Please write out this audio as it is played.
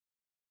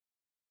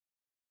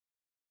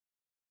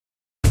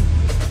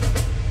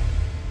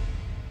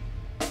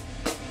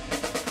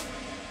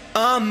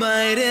I'm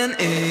made in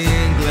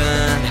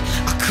England,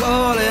 I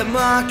call it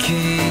my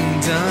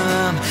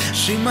kingdom.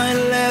 She may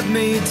let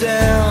me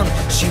down,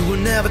 she would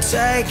never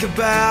take a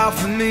bow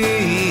for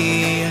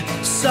me.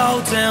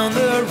 So down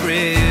the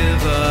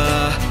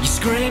river, you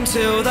scream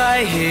till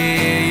they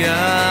hear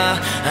ya,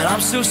 and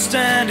I'm still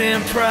standing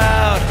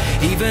proud,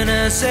 even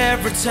as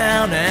every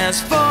town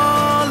has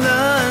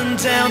fallen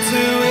down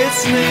to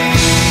its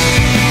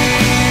knees.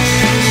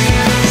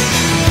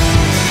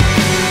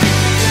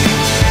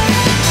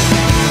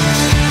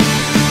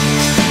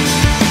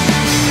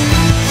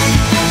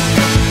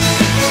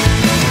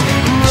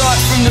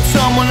 From the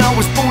time when I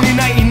was born in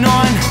 '89,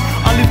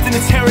 I lived in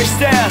a terraced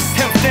house,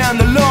 10th down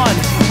the line.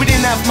 We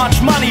didn't have much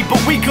money,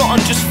 but we got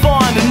on just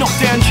fine. And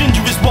knockdown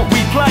ginger is what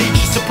we played,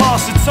 just to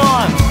pass the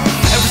time.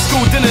 Every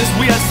school dinners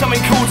we had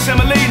something called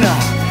semolina.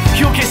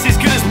 Your guess is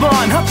good as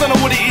mine, I don't know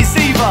what it is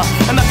either.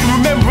 And I can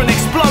remember an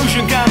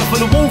explosion going off on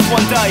the wharf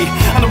one day,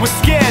 and I was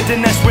scared,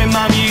 and that's when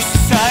Mum used to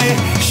say,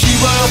 she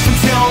would often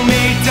tell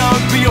me,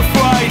 don't be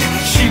afraid.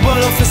 She would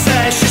often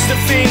say, it's just that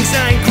things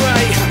ain't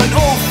great. And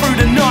all through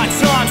the night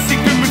time,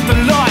 sleeping with the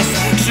lights,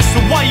 it's just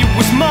the way it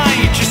was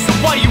made, just the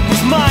way it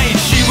was made.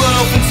 She would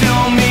often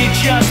tell me,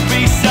 just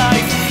be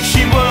safe.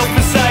 She would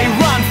often say,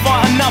 run,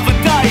 fight another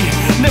day.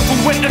 Never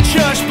went to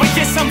church, but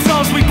yes,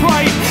 sometimes we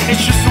prayed.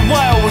 It's just the way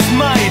I was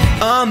made.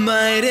 I'm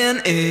made in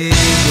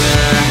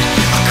England,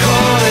 I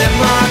call it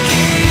my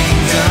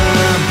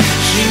kingdom.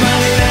 She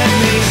might let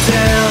me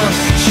down,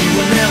 she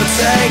will never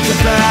take a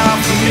bow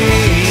for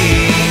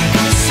me.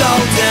 So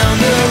down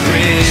the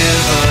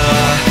river,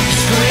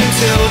 scream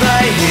till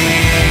they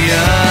hear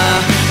ya,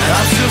 and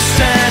I'm still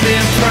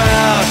standing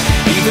proud,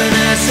 even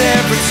as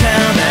every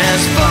town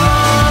has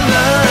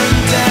fallen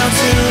down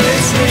to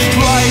its knees.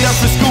 Straight up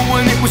for school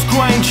and it was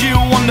grain dew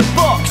on the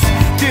box.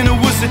 Dinner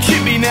was a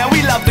chippy, now we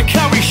love the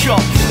curry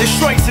shop. Then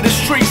straight to the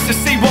streets to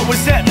see what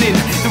was happening.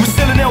 There was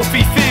still an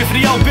healthy fear for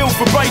the old bill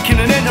for breaking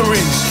and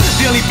entering.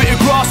 The only bit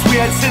of grass we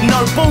had said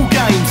no ball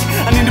games,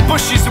 and in the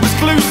bushes there was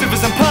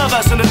glucivers and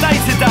perverts on the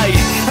day-to-day.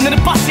 And then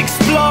the bus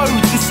explodes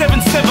and 7-7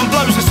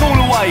 blows us all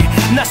away.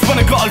 And that's when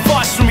I got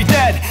advice from my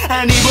dad,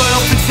 and he would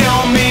often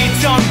tell me,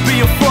 don't be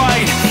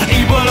afraid.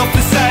 He would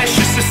often say, it's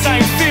just the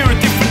same fear, a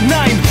different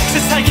name. So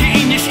take it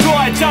in your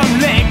stride, don't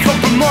let it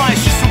compromise.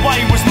 Just the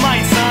way it was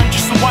made, son,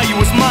 just the way it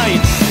was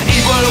made. He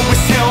would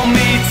always tell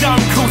me,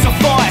 don't cause a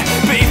fight,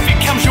 but if it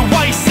comes your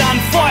way, son,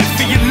 fight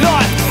for your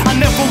life. I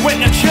never went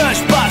to church,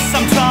 but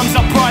sometimes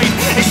I prayed.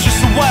 It's just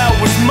the way I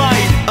was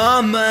made.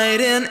 I'm made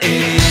in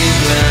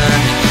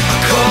England, I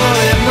call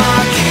it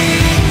my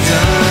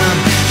kingdom.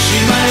 She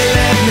may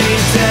let me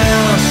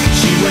down,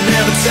 she will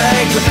never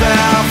take a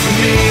bow for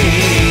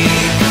me.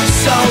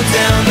 So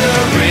down the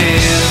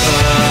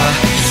river,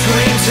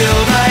 scream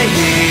till they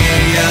hear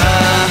ya,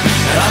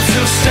 and I'm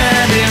still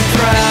standing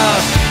proud,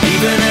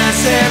 even as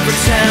every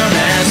town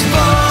has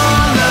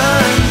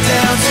fallen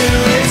down to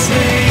its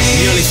knees.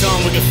 The only time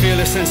we can feel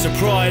a sense of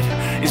pride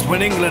is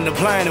when England are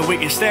playing and we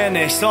can stand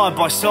there side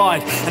by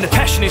side, and the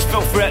passion is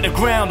felt throughout the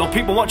ground, or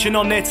people watching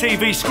on their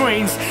TV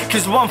screens.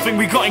 Cause one thing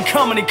we got in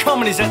common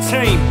is that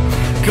team.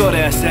 God,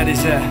 how sad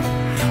is that?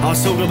 I'll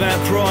talk about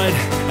pride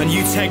and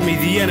you tag me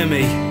the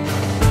enemy.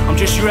 I'm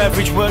just your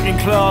average working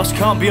class,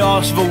 can't be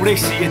arsed for all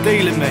this that you're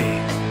dealing me.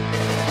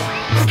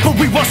 But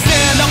we will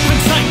stand up and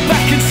take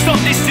back and stop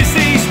this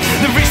disease.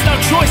 There is no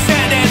choice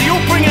out there, they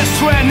all bring us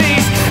to our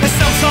knees. And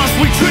sometimes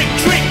we drink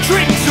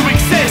to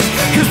excess,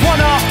 cause one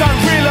half don't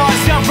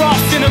realise the other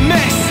half's in a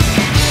mess.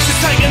 So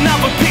take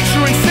another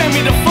picture and send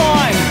me the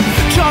fine.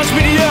 Charge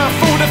me the earth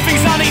for all the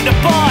things I need to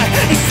buy.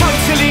 It's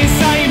totally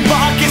insane.